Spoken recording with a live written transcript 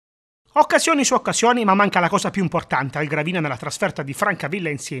Occasioni su occasioni, ma manca la cosa più importante al Gravina nella trasferta di Francavilla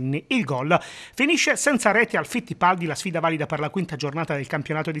in Sinni, il gol. Finisce senza reti al Fittipaldi la sfida valida per la quinta giornata del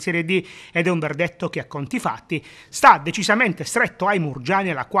campionato di Serie D ed è un verdetto che a conti fatti sta decisamente stretto ai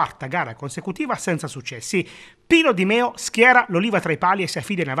murgiani alla quarta gara consecutiva senza successi. Pino Di Meo schiera l'oliva tra i pali e si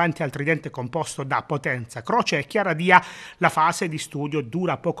affida in avanti al tridente composto da Potenza, Croce e Chiaradia. La fase di studio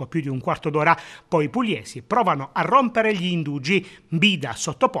dura poco più di un quarto d'ora, poi i pugliesi provano a rompere gli indugi. Bida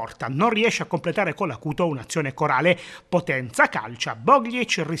sotto porta non riesce a completare con l'acuto un'azione corale. Potenza calcia,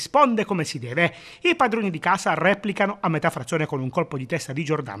 Boglic risponde come si deve. I padroni di casa replicano a metà frazione con un colpo di testa di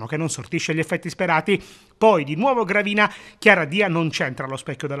Giordano che non sortisce gli effetti sperati. Poi di nuovo Gravina, Chiaradia non c'entra allo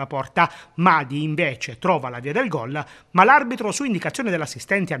specchio della porta, Madi invece trova la via del gol, ma l'arbitro su indicazione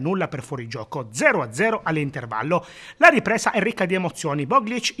dell'assistente annulla per fuorigioco. 0-0 all'intervallo. La ripresa è ricca di emozioni.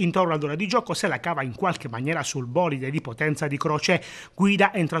 Boglic intorno all'ora di gioco se la cava in qualche maniera sul bolide di Potenza di Croce. Guida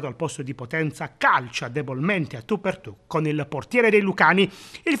è entrato al posto di Potenza, calcia debolmente a tu per tu con il portiere dei Lucani.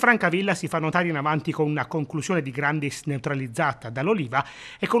 Il Francavilla si fa notare in avanti con una conclusione di Grandis neutralizzata dall'Oliva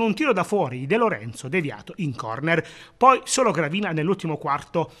e con un tiro da fuori di De Lorenzo deviato in corner. Poi solo Gravina nell'ultimo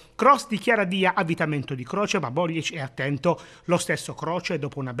quarto, cross di Chiaradia, avvitamento di Croce, ma Boglic è attento. Lo stesso Croce,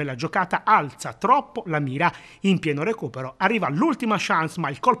 dopo una bella giocata, alza troppo la mira. In pieno recupero arriva l'ultima chance, ma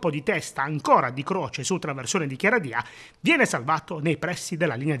il colpo di testa ancora di Croce su traversone di Chiaradia viene salvato nei pressi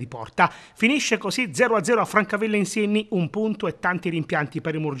della linea di porta. Finisce così 0-0 a Francavilla in Sinni, un punto e tanti rimpianti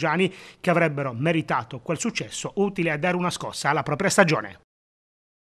per i murgiani che avrebbero meritato quel successo utile a dare una scossa alla propria stagione.